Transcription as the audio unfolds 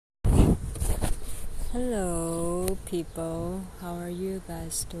Hello, people. How are you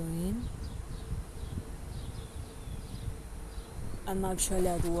guys doing? I'm actually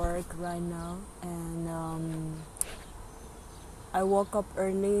at work right now, and I woke up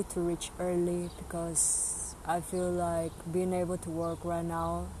early to reach early because I feel like being able to work right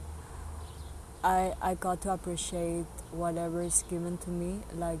now. I got to appreciate whatever is given to me,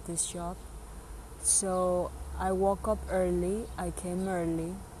 like this job. So I woke up early. I came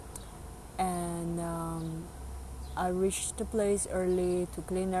early, and I reached the place early to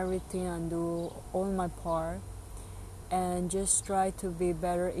clean everything and do all my part and just try to be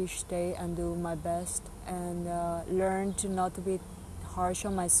better each day and do my best and learn to not to be harsh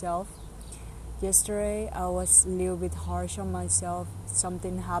on myself. Yesterday I was a little bit harsh on myself.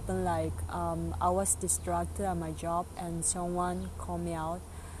 Something happened, like I was distracted at my job and someone called me out,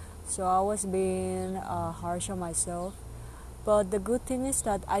 so I was being harsh on myself. But the good thing is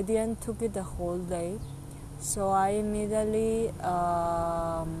that I didn't took it the whole day, so I immediately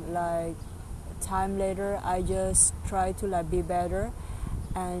like time later I just try to like be better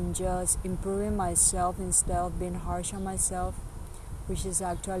and just improving myself instead of being harsh on myself, which is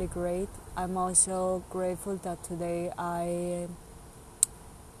actually great. I'm also grateful that today I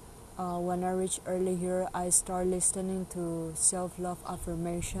when I reach early here, I start listening to self-love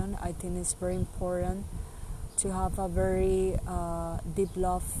affirmation. I think it's very important to have a very deep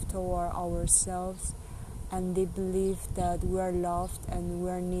love toward ourselves and deep belief that we are loved and we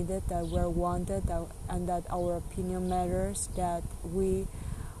are needed, that we are wanted, and that our opinion matters, that we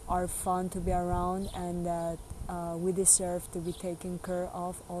are fun to be around, and that we deserve to be taken care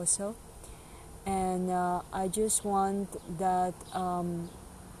of also. And I just want that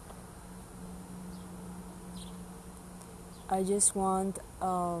I just want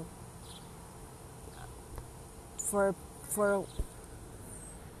for for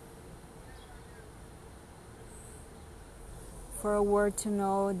for a word to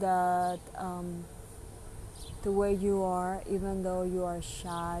know that the way you are, even though you are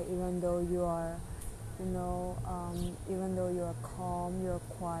shy, even though you are, even though you are calm, you're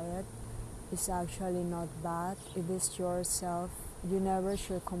quiet, it's actually not bad. It is yourself. You never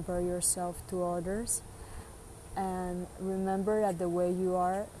should compare yourself to others. And remember that the way you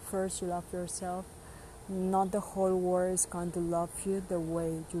are, first you love yourself. Not the whole world is going to love you the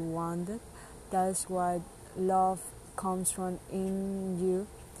way you want it. That's why love comes from in you.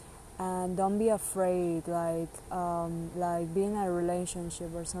 And don't be afraid, like being in a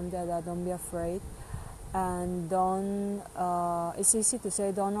relationship or something like that. Don't be afraid, and don't. It's easy to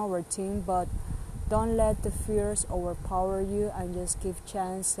say don't overthink, but don't let the fears overpower you, and just give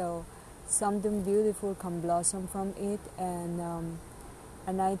chance so something beautiful can blossom from it.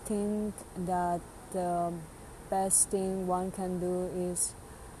 And I think that the best thing one can do is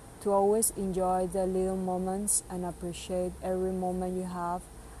to always enjoy the little moments and appreciate every moment you have,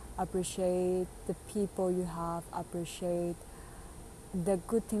 appreciate the people you have, appreciate the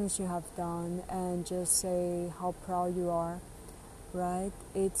good things you have done, and just say how proud you are, right?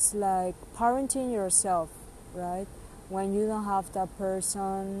 It's like parenting yourself, right? When you don't have that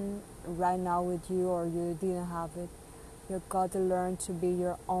person right now with you, or you didn't have it, you got to learn to be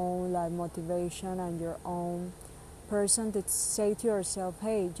your own like motivation and your own person to say to yourself,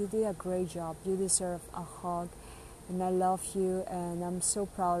 hey, you did a great job, you deserve a hug, and I love you, and I'm so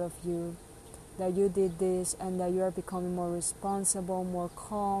proud of you that you did this, and that you are becoming more responsible, more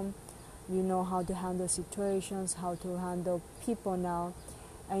calm. You know how to handle situations, how to handle people now,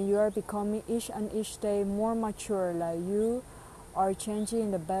 and you are becoming each day more mature. Like you are changing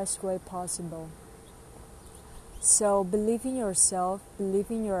in the best way possible. So believe in yourself, believe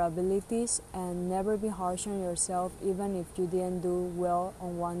in your abilities, and never be harsh on yourself, even if you didn't do well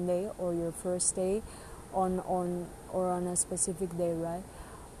on one day or your first day on a specific day, right?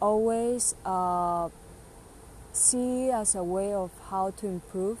 Always see as a way of how to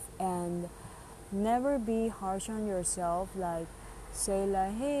improve, and never be harsh on yourself, like say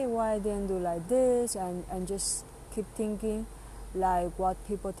like, hey, why I didn't do like this, and just keep thinking like what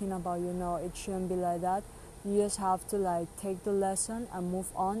people think about you. No, it shouldn't be like that. You just have to like take the lesson and move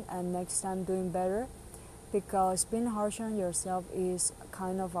on, and next time doing better, because being harsh on yourself is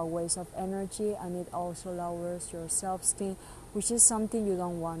kind of a waste of energy, and it also lowers your self-esteem, which is something you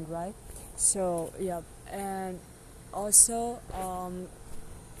don't want, right? So yeah. And also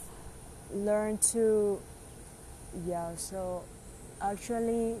learn to, yeah, so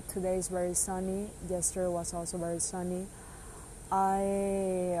actually today is very sunny. Yesterday was also very sunny.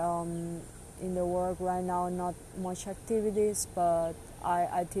 I in the work right now, not much activities, but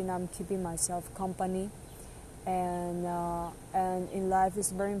I think I'm keeping myself company, And in life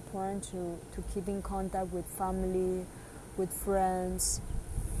it's very important to keep in contact with family, with friends,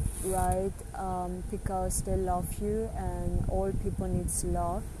 right? Because they love you, and all people needs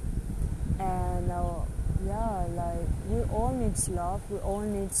love. And yeah, like we all needs love, we all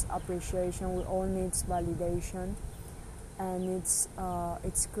needs appreciation, we all needs validation, and it's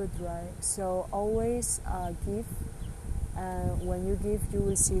good, right? So always give, and when you give you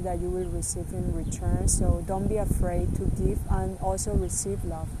will see that you will receive in return. So don't be afraid to give and also receive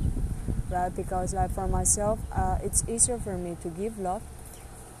love, right? Because like for myself, it's easier for me to give love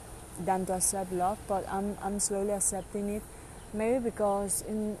than to accept love, but I'm slowly accepting it. Maybe because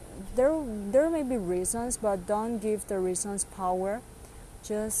there may be reasons, but don't give the reasons power.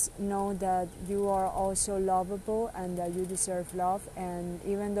 Just know that you are also lovable and that you deserve love. And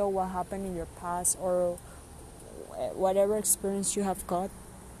even though what happened in your past or whatever experience you have got,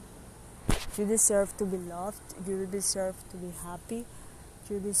 you deserve to be loved. You deserve to be happy.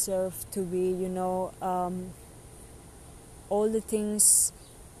 You deserve to be, all the things.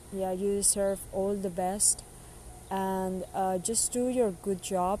 Yeah, you deserve all the best. And just do your good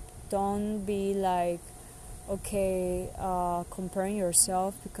job. Don't be like, okay, comparing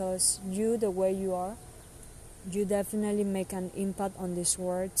yourself, because you, the way you are, you definitely make an impact on this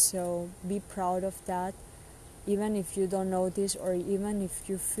world. So be proud of that, even if you don't notice, or even if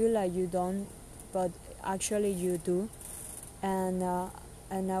you feel like you don't, but actually you do. And I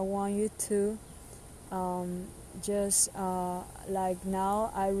want you to just like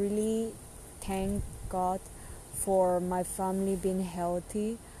now I really thank God for my family being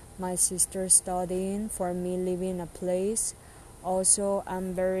healthy, my sister studying, for me living a place. Also,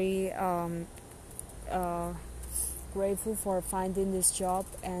 I'm very uh, grateful for finding this job,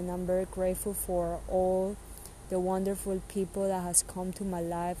 and I'm very grateful for all the wonderful people that has come to my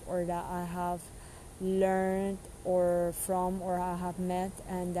life, or that I have learned or from, or I have met,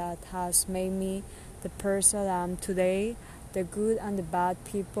 and that has made me the person I am today, the good and the bad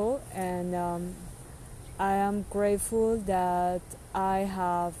people. And I am grateful that I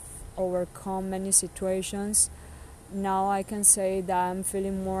have overcome many situations. Now I can say that I'm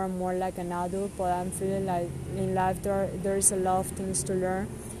feeling more and more like an adult, but I'm feeling like in life there is a lot of things to learn,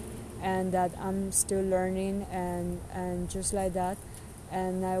 and that I'm still learning, and just like that.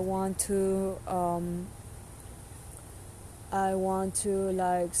 And I want to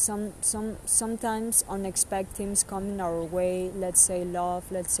like sometimes unexpected things coming our way. Let's say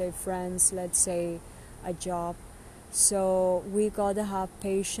love, let's say friends, let's say a job. So we gotta have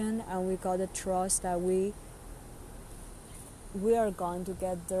patience, and we gotta trust that we are going to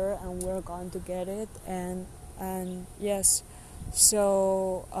get there, and we're going to get it. And yes.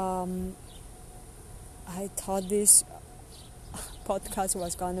 So I thought this podcast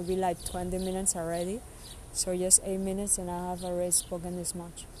was going to be like 20 minutes already. So just 8 minutes, and I have already spoken this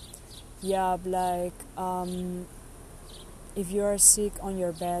much. Yeah, like if you are sick on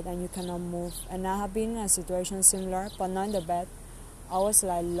your bed and you cannot move, and I have been in a situation similar, but not in the bed. I was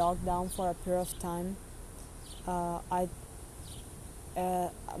like locked down for a period of time. I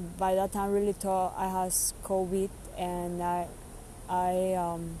by that time really thought I has COVID, and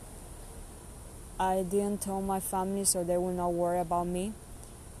I didn't tell my family so they will not worry about me.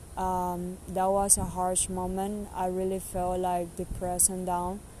 That was a harsh moment. I really felt like depressed and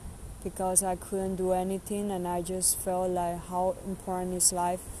down, because I couldn't do anything, and I just felt like how important is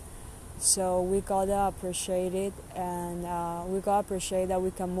life. So we gotta appreciate it, and we gotta appreciate that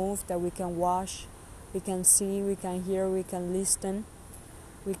we can move, that we can wash, we can see, we can hear, we can listen,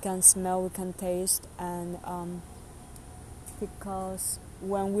 we can smell, we can taste. And because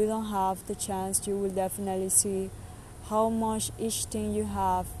when we don't have the chance, you will definitely see how much each thing you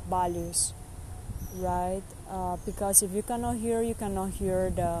have values, right? Because if you cannot hear, you cannot hear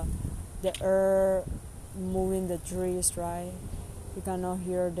the air moving the trees, right? You cannot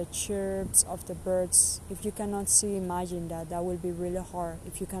hear the chirps of the birds. If you cannot see, imagine that will be really hard.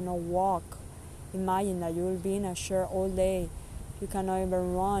 If you cannot walk, imagine that you will be in a chair all day. You cannot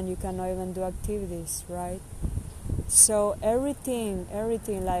even run, you cannot even do activities, right? So everything,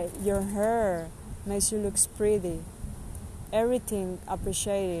 like your hair makes you look pretty. Everything,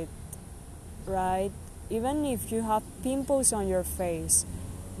 appreciate it, right? Even if you have pimples on your face,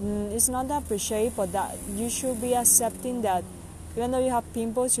 it's not that appreciate, but that you should be accepting that even though you have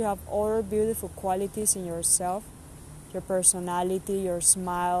pimples, you have other beautiful qualities in yourself, your personality, your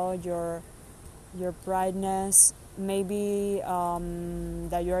smile, your brightness, maybe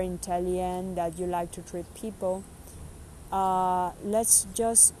that you're intelligent, that you like to treat people.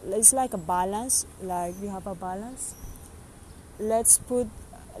 It's like a balance, like you have a balance. Let's put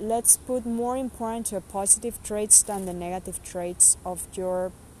let's put more important to positive traits than the negative traits of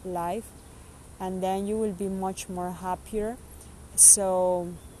your life, and then you will be much more happier.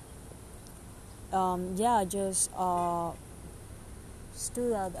 So yeah, just do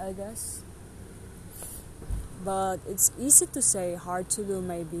that, I guess. But it's easy to say, hard to do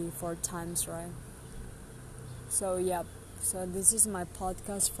maybe for times, right? So yeah, so this is my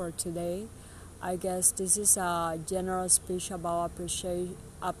podcast for today. I guess this is a general speech about appreciation.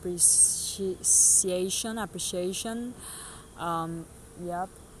 Yep.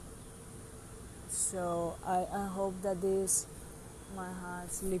 So I hope that this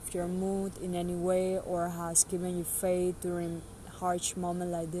has lifted your mood in any way or has given you faith during harsh moment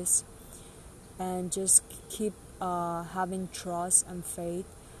like this. And just keep having trust and faith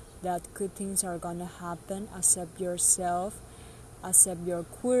that good things are gonna happen. Accept yourself, accept your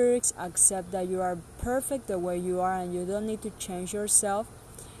quirks, accept that you are perfect the way you are and you don't need to change yourself.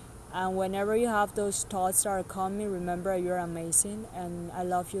 And whenever you have those thoughts that are coming, remember you're amazing. And I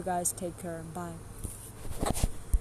love you guys. Take care. Bye.